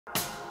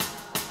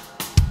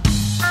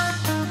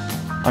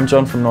I'm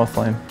John from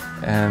Northlane,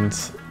 and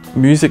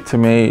music to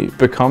me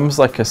becomes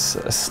like a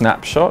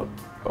snapshot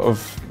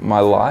of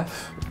my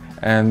life,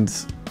 and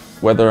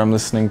whether I'm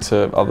listening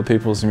to other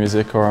people's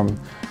music or I'm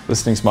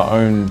listening to my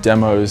own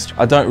demos,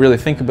 I don't really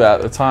think about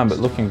it at the time, but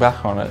looking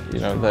back on it, you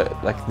know,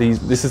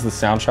 this is the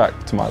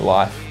soundtrack to my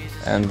life,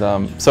 and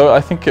so I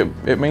think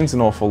it means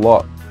an awful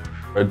lot.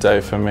 A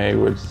day for me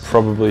would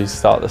probably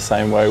start the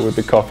same way with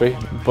the coffee,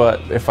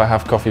 but if I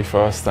have coffee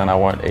first, then I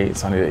won't eat,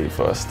 so I need to eat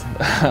first.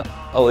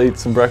 I'll eat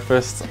some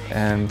breakfast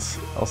and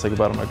I'll say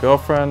goodbye to my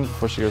girlfriend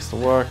before she goes to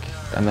work,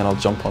 and then I'll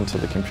jump onto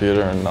the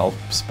computer and I'll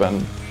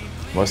spend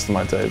most of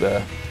my day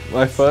there.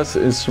 My first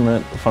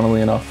instrument,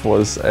 funnily enough,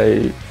 was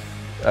a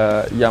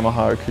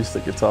Yamaha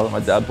acoustic guitar that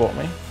my dad bought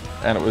me,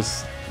 and it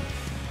was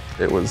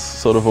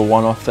sort of a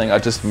one-off thing. I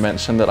just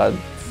mentioned that I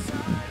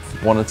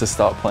wanted to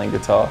start playing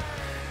guitar,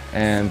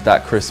 and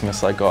that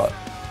Christmas I got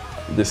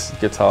this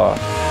guitar.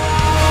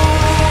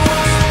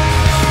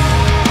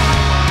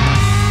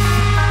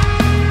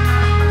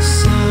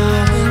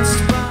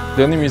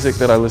 The only music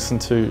that I listen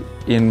to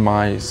in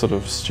my sort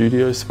of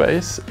studio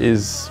space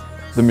is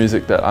the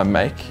music that I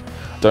make.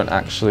 I don't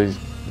actually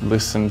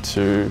listen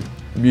to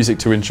music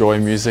to enjoy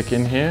music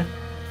in here.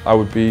 I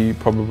would be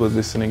probably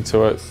listening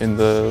to it in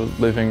the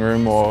living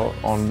room or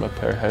on a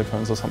pair of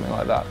headphones or something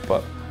like that,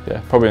 but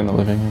yeah, probably in the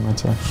living room, I'd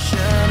say.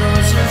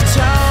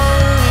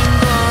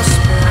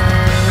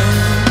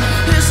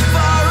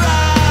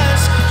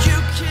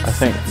 I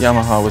think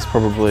Yamaha was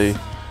probably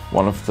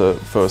one of the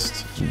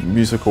first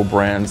musical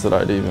brands that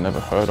I'd even ever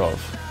heard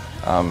of.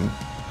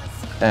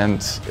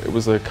 And it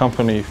was a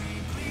company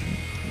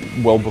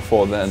well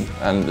before then,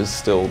 and is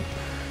still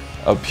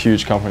a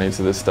huge company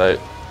to this day,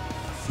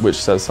 which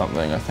says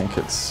something. I think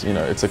it's, you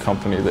know, it's a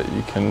company that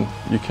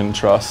you can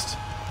trust.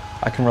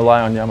 I can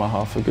rely on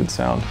Yamaha for good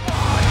sound.